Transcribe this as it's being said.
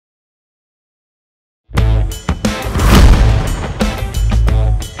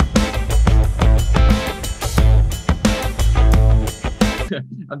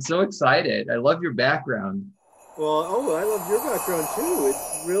I'm so excited. I love your background. Well, oh, I love your background too.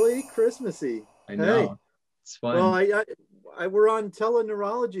 It's really Christmassy. I Hey, know. It's fun. well, we're on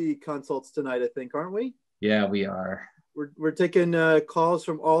teleneurology consults tonight, I think, aren't we? Yeah, we are We're taking calls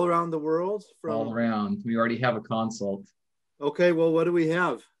from all around the world. all around. We already have a consult. Okay, well, what do we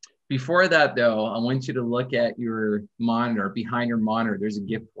have? Before that, though, I want you to look at your monitor. Behind your monitor, there's a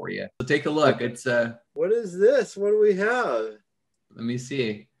gift for you. So take a look. It's What is this? What do we have? let me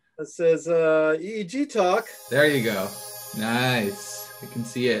see. It says EEG talk. There you go. Nice. I can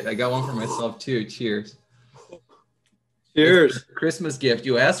see it. I got one for myself too. Cheers. Cheers. It's a Christmas gift.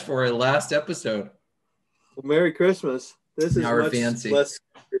 You asked for it last episode. Well, Merry Christmas. This is Now we're much fancy. less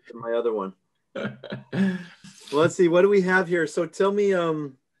than my other one. Well, let's see. What do we have here? So tell me,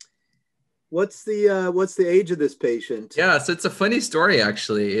 what's the age of this patient? Yeah, so it's a funny story,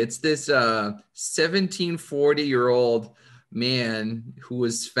 actually. It's this 1740-year-old man who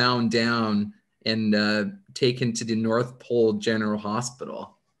was found down and taken to the North Pole General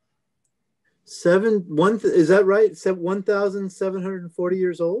Hospital. Is that right? 1,740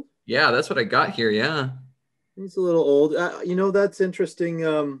 years old? Yeah, that's what I got here. Yeah. He's a little old. That's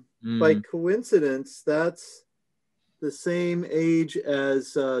interesting. By coincidence, that's the same age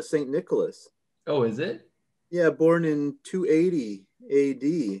as St. Nicholas. Oh, is it? Yeah, born in 280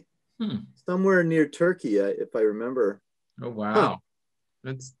 AD, somewhere near Turkey, if I remember. Oh, wow. Huh.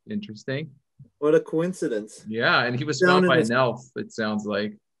 That's interesting. What a coincidence. Yeah, and he was found by an elf, it sounds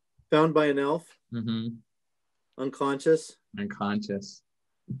like. Found by an elf? Mm-hmm. Unconscious? Unconscious.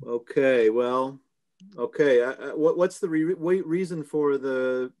 Okay, well, okay. What's the reason for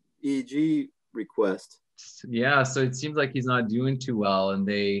the EEG request? Yeah, so it seems like he's not doing too well, and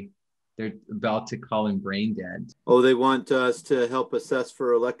they're about to call him brain dead. Oh, they want us to help assess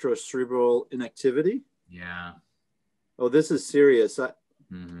for electrocerebral inactivity? Yeah. Oh, this is serious. Are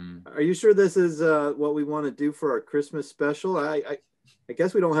you sure this is what we want to do for our Christmas special? I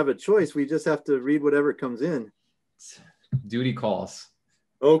guess we don't have a choice. We just have to read whatever comes in. Duty calls.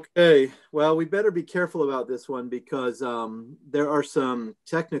 Okay. Well, we better be careful about this one because there are some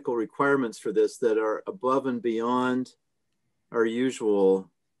technical requirements for this that are above and beyond our usual.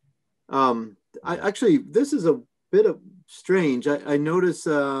 Actually, this is a bit of strange. I notice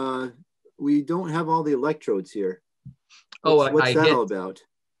we don't have all the electrodes here. What's that all about?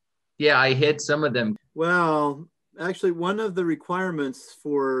 Yeah, I hit some of them. Well, actually, one of the requirements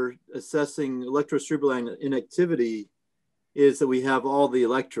for assessing electrocerebral inactivity is that we have all the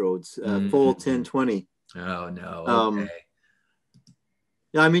electrodes, full 1020. Oh, no. Okay.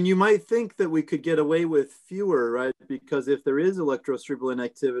 Yeah, I mean, you might think that we could get away with fewer, right? Because if there is electrocerebral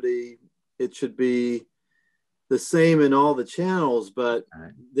inactivity, it should be the same in all the channels. But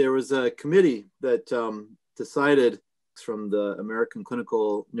there was a committee that decided from the American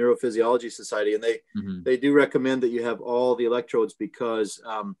Clinical Neurophysiology Society, and they do recommend that you have all the electrodes because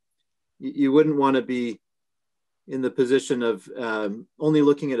you wouldn't want to be in the position of only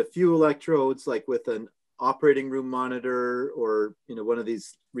looking at a few electrodes, like with an operating room monitor or one of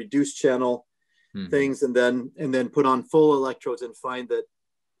these reduced channel things, and then put on full electrodes and find that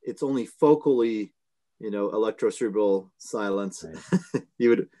it's only focally electrocerebral silence.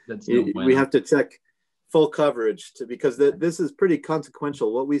 Right. We have to check full coverage because this is pretty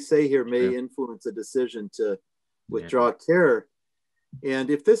consequential. What we say here may influence a decision to withdraw care. And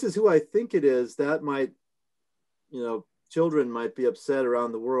if this is who I think it is, that might, children might be upset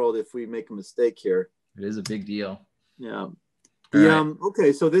around the world if we make a mistake here. It is a big deal. Yeah.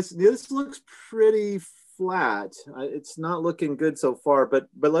 Okay, so this looks pretty flat. It's not looking good so far, but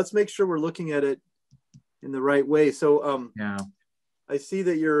let's make sure we're looking at it in the right way. So I see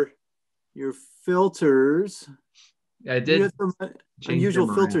that your filters. I did some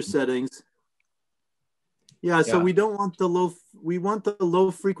unusual filter settings. Yeah, so we don't want we want the low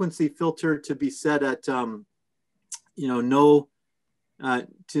frequency filter to be set at no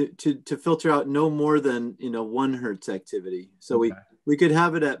to filter out no more than 1 hertz activity. So we could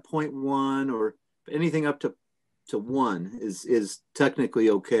have it at 0.1 or anything up to 1 is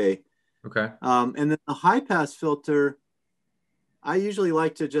technically okay. Okay. And then the high pass filter, I usually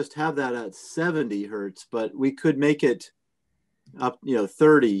like to just have that at 70 hertz, but we could make it up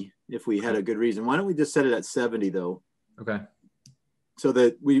 30 if we had a good reason. Why don't we just set it at 70 though? Okay. So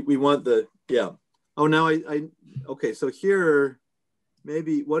that we want oh, now okay, so here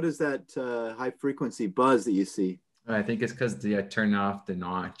maybe what is that high frequency buzz that you see? I think it's because I turned off the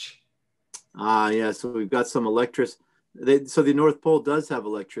notch. Yeah, so we've got some electricity. So the North Pole does have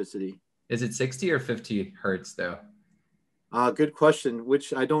electricity. Is it 60 or 50 hertz though? Good question,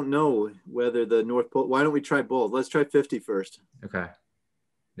 which I don't know whether the North Pole, why don't we try both? Let's try 50 first. Okay.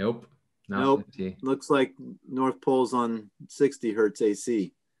 Nope. Not Nope. 50. Looks like North Pole's on 60 hertz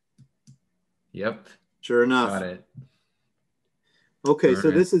AC. Yep. Sure enough. Got it. Okay, All so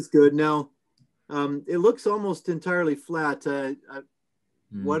right. this is good. Now, it looks almost entirely flat.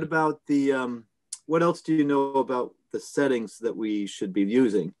 What about the, what else do you know about the settings that we should be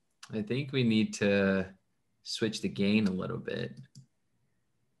using? I think we need to switch the gain a little bit.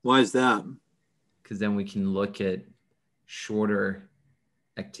 Why is that? Because then we can look at shorter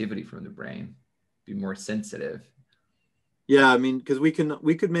activity from the brain, be more sensitive. Yeah, I mean, because we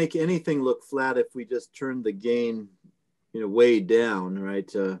could make anything look flat if we just turn the gain, way down, right?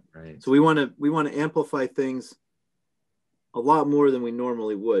 Right. So we want to amplify things a lot more than we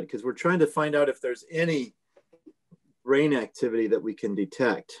normally would, because we're trying to find out if there's any brain activity that we can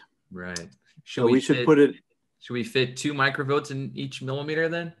detect. Right. Should we fit 2 microvolts in each millimeter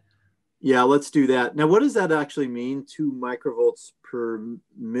then? Yeah, let's do that. Now, what does that actually mean? 2 microvolts per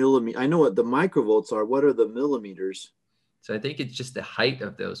millimeter. I know what the microvolts are. What are the millimeters? So I think it's just the height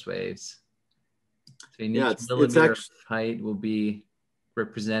of those waves. So in Yeah, each millimeter of height will be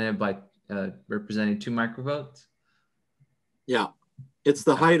represented by representing 2 microvolts. Yeah, it's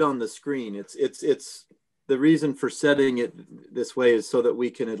the height on the screen. It's the reason for setting it this way is so that we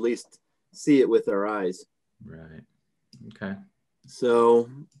can at least see it with our eyes. Right. Okay. So,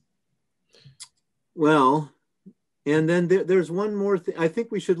 well, and then there's one more thing. I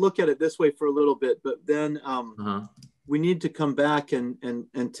think we should look at it this way for a little bit, but then we need to come back and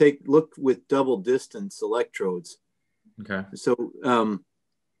look with double distance electrodes. Okay. So,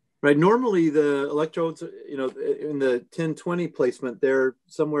 right, normally the electrodes, in the 1020 placement, they're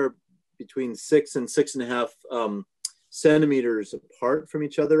somewhere between 6 and 6.5 centimeters apart from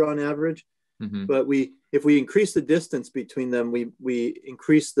each other on average. Mm-hmm. But if we increase the distance between them, we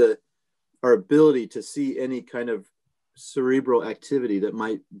increase our ability to see any kind of cerebral activity that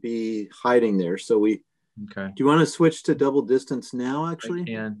might be hiding there. So okay. Do you want to switch to double distance now, actually?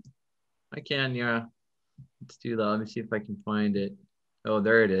 I can, yeah. Let's do that. Let me see if I can find it. Oh,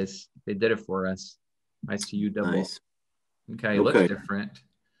 there it is. They did it for us. ICU double. Nice. Okay, it looks different.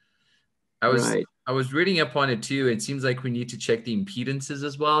 I was reading up on it too. It seems like we need to check the impedances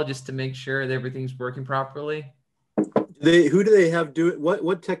as well, just to make sure that everything's working properly. Who do they have do it?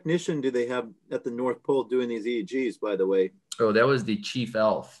 What technician do they have at the North Pole doing these EEGs, by the way? Oh, that was the chief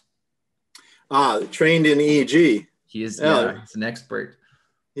elf. Trained in EEG. He is, yeah, he's an expert.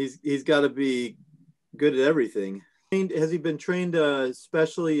 He's got to be good at everything. Has he been trained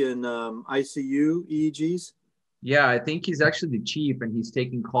especially in ICU EEGs? Yeah, I think he's actually the chief, and he's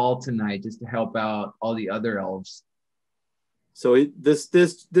taking call tonight just to help out all the other elves. So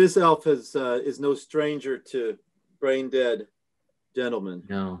this elf is no stranger to brain dead gentlemen.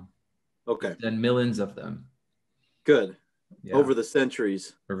 No. Okay. He's done millions of them. Good. Yeah. Over the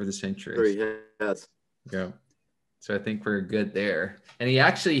centuries. Over the centuries. Sure he has. Yeah. So I think we're good there. And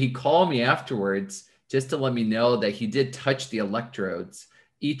he called me afterwards just to let me know that he did touch the electrodes,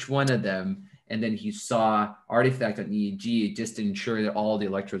 each one of them. And then he saw artifact on EEG just to ensure that all the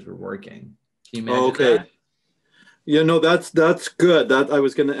electrodes were working. Can you imagine that? Yeah, no, that's good. That I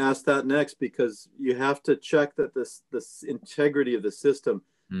was going to ask that next, because you have to check that this integrity of the system,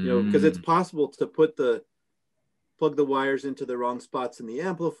 because it's possible to plug the wires into the wrong spots in the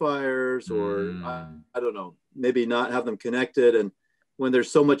amplifiers, or I don't know, maybe not have them connected. And when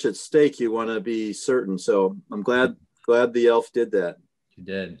there's so much at stake, you want to be certain. So I'm glad the elf did that. He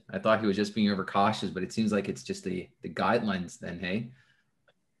did. I thought he was just being overcautious, but it seems like it's just the guidelines then, hey?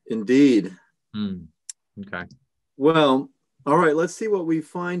 Indeed. Okay. Well, all right, let's see what we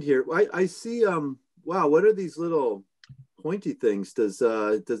find here. I see, wow, what are these little pointy things? Does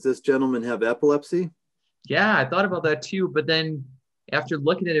this gentleman have epilepsy? Yeah, I thought about that too, but then after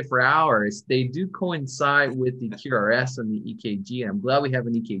looking at it for hours, they do coincide with the QRS and the EKG, and I'm glad we have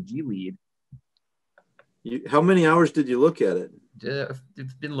an EKG lead. How many hours did you look at it?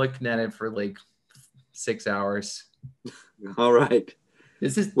 I've been looking at it for like 6 hours. All right.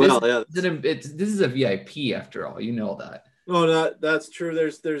 This is a VIP after all. You know that. Oh, that's true.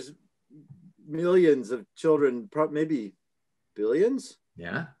 There's millions of children, maybe billions.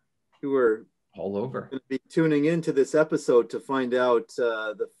 Yeah. Who are all over. Going to be tuning into this episode to find out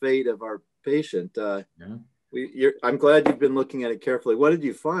the fate of our patient. I'm glad you've been looking at it carefully. What did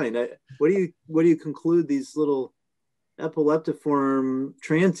you find? What do you conclude these little epileptiform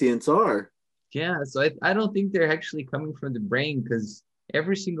transients are? Yeah, so I don't think they're actually coming from the brain, because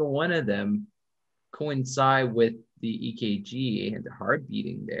every single one of them coincide with the EKG and the heart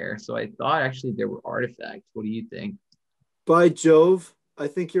beating there. So I thought actually there were artifacts. What do you think? By Jove, I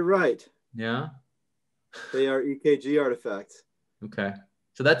think you're right. Yeah? They are EKG artifacts. Okay.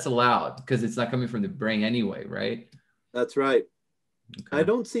 So that's allowed because it's not coming from the brain anyway, right? That's right. Okay. I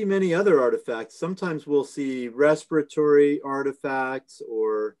don't see many other artifacts. Sometimes we'll see respiratory artifacts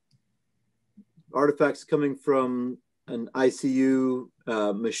or artifacts coming from an ICU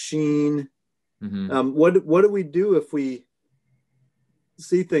machine. What do we do if we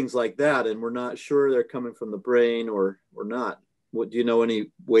see things like that and we're not sure they're coming from the brain or not? What do you know?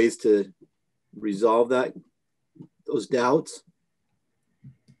 Any ways to resolve those doubts?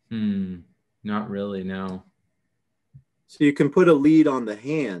 Not really, no. So you can put a lead on the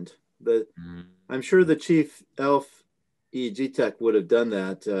hand. I'm sure the chief ELF EEG tech would have done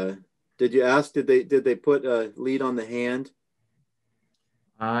that. Did you ask? Did they put a lead on the hand?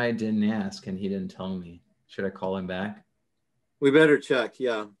 I didn't ask, and he didn't tell me. Should I call him back? We better check.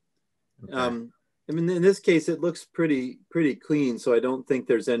 Yeah. Okay. I mean, in this case, it looks pretty clean, so I don't think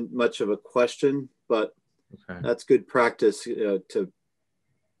there's much of a question. But that's good practice to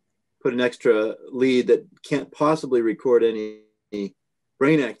put an extra lead that can't possibly record any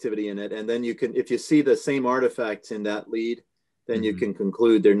brain activity in it, and then you can, if you see the same artifacts in that lead, then you can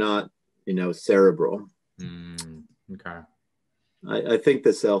conclude they're not, cerebral. Okay. I think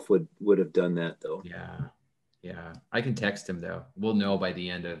the self would have done that though. Yeah. I can text him though. We'll know by the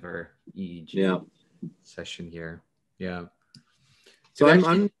end of our EEG session here. Yeah. So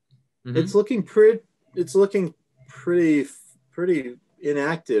it's looking pretty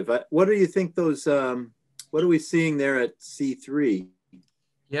inactive. What do you think those? What are we seeing there at C3?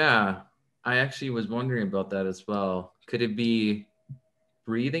 Yeah, I actually was wondering about that as well. Could it be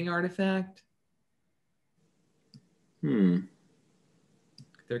breathing artifact?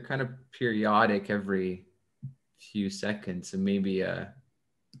 They're kind of periodic every few seconds, so maybe a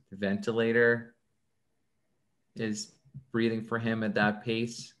ventilator is breathing for him at that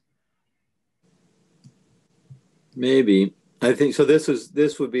pace. Maybe. I think so.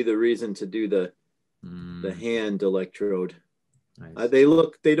 This would be the reason to do the hand electrode. Nice.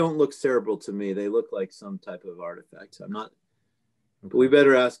 They don't look cerebral to me. They look like some type of artifact. So I'm not. But we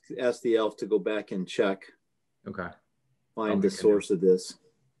better ask the ELF to go back and check. Okay. Find the source of this.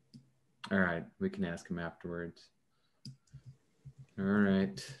 All right, we can ask him afterwards. All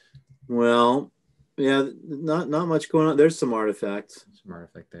right. Well, yeah, not much going on. There's some artifacts. Some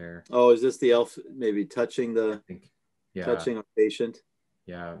artifact there. Oh, is this the ELF maybe touching touching a patient?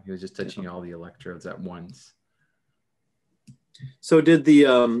 Yeah, he was just touching all the electrodes at once. So did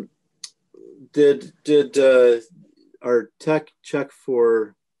our tech check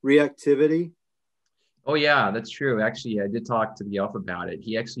for reactivity? Oh yeah, that's true. Actually, I did talk to the ELF about it.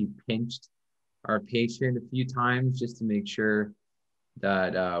 He actually pinched our patient a few times just to make sure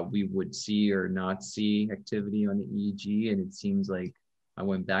that we would see or not see activity on the EEG. And it seems like I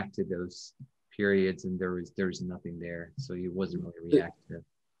went back to those periods and there was nothing there. So he wasn't really reactive.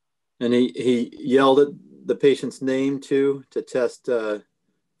 And he yelled at the patient's name too to test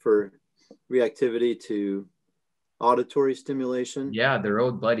for reactivity to auditory stimulation. Yeah, they're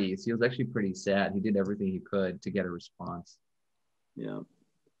old buddies. He was actually pretty sad. He did everything he could to get a response. Yeah.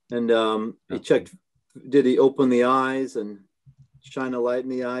 And he checked, did he open the eyes and shine a light in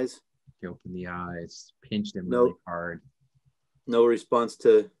the eyes? He opened the eyes, pinched him really hard. No response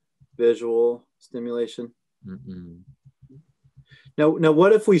to visual stimulation? Now,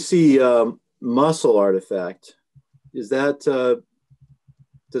 what if we see muscle artifact? Does that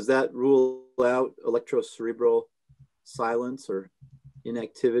rule out electrocerebral silence or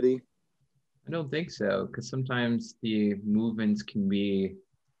inactivity? I don't think so, because sometimes the movements can be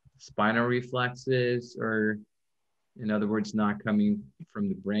spinal reflexes, or in other words, not coming from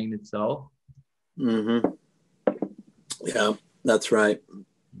the brain itself. Yeah, that's right.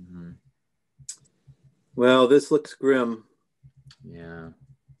 Well, this looks grim. Yeah.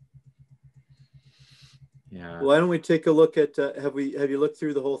 Why don't we take a look at? Have you looked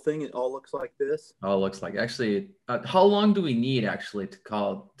through the whole thing? It all looks like this. Oh, it looks like actually. How long do we need actually to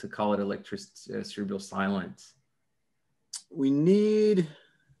call it electrocerebral silence? We need.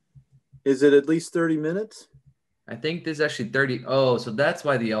 Is it at least 30 minutes? I think there's actually 30. Oh, so that's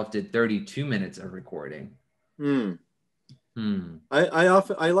why the ELF did 32 minutes of recording.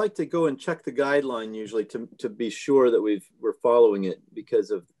 I like to go and check the guideline usually to be sure that we're following it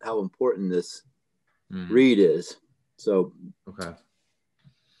because of how important this read is. So okay.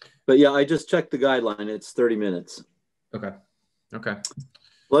 But yeah, I just checked the guideline. It's 30 minutes. Okay.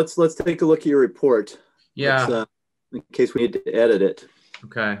 Let's take a look at your report. Yeah. In case we need to edit it.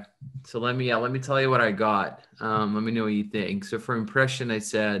 Okay. So let me tell you what I got. Let me know what you think. So for impression, I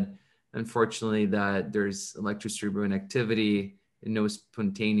said, unfortunately, that there's electrocerebral inactivity and no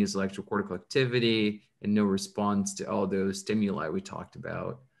spontaneous electrocortical activity, and no response to all those stimuli we talked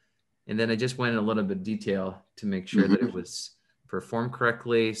about. And then I just went in a little bit of detail to make sure that it was performed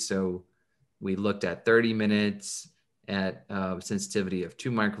correctly. So we looked at 30 minutes at sensitivity of 2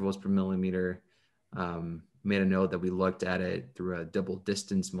 microvolts per millimeter. Made a note that we looked at it through a double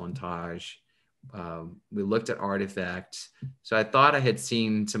distance montage. We looked at artifacts. So I thought I had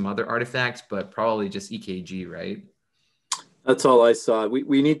seen some other artifacts, but probably just EKG, right? That's all I saw.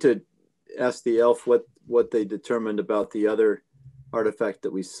 We need to ask the ELF what they determined about the other artifact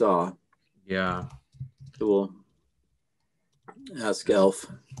that we saw. Yeah. So we'll ask ELF.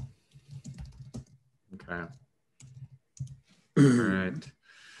 Okay. All right.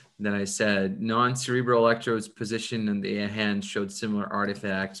 Then I said non-cerebral electrodes positioned in the hand showed similar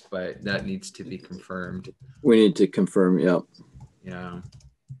artifacts, but that needs to be confirmed. We need to confirm, yeah. Yeah.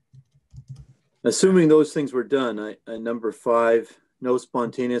 Assuming those things were done, number 5, no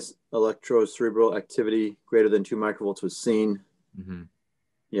spontaneous electrocerebral activity greater than 2 microvolts was seen. Mm-hmm.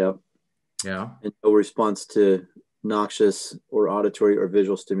 Yep. Yeah. And no response to noxious or auditory or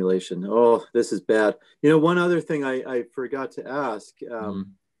visual stimulation. Oh, this is bad. You know, one other thing I forgot to ask,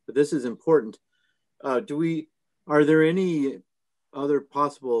 but this is important. Are there any other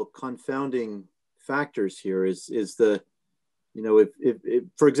possible confounding factors here? Is the, you know, if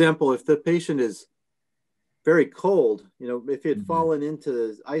for example, if the patient is very cold, you know, if he had fallen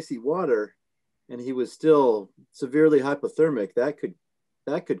into icy water and he was still severely hypothermic, that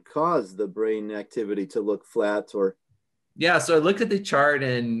could cause the brain activity to look flat or. Yeah, so I looked at the chart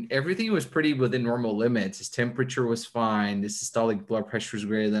and everything was pretty within normal limits. His temperature was fine. The systolic blood pressure was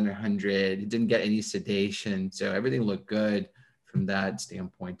greater than 100. He didn't get any sedation. So everything looked good from that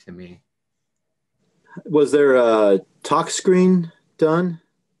standpoint to me. Was there a tox screen done?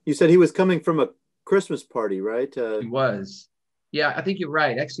 You said he was coming from a Christmas party, right? He was. Yeah, I think you're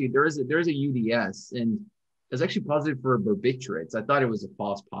right. Actually, there's a UDS and it's actually positive for barbiturates. I thought it was a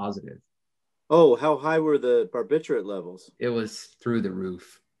false positive. Oh, how high were the barbiturate levels? It was through the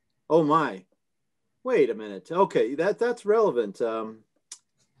roof. Oh my! Wait a minute. Okay, that's relevant. You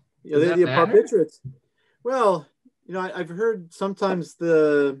know, the barbiturates. Well, you know, I've heard sometimes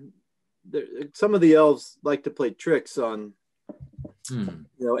some of the elves like to play tricks on, you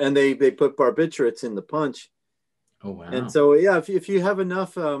know, and they put barbiturates in the punch. Oh wow! And so yeah, if you have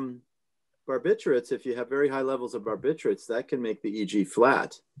enough barbiturates, if you have very high levels of barbiturates, that can make the EEG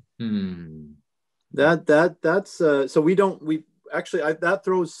flat. That's so we actually that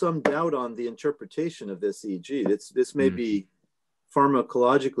throws some doubt on the interpretation of this EEG. This may be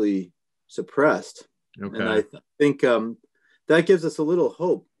pharmacologically suppressed. Okay. And I think that gives us a little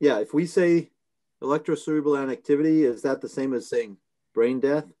hope. Yeah, if we say electrocerebral inactivity, is that the same as saying brain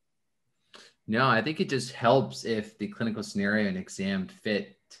death? No, I think it just helps if the clinical scenario and exam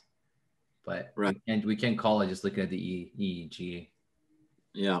fit. But we can't call it just looking at the EEG.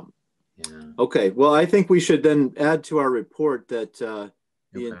 Yeah. Okay. Well, I think we should then add to our report that the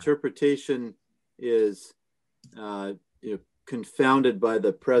interpretation is confounded by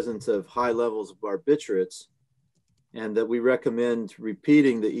the presence of high levels of barbiturates, and that we recommend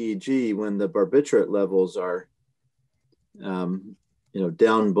repeating the EEG when the barbiturate levels are,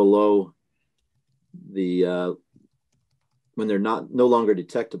 down below the when they're no longer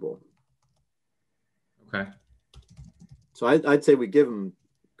detectable. Okay. So I'd say we give them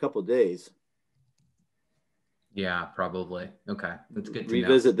a couple of days. Yeah, probably. Okay, that's good to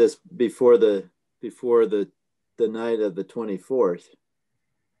revisit this before the night of the 24th.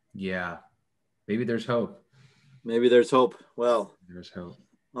 Yeah, maybe there's hope. Maybe there's hope. Well, there's hope.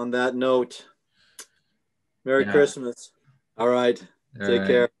 On that note, Merry Christmas. All right. Take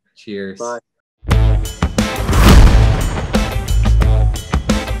care. Cheers. Bye.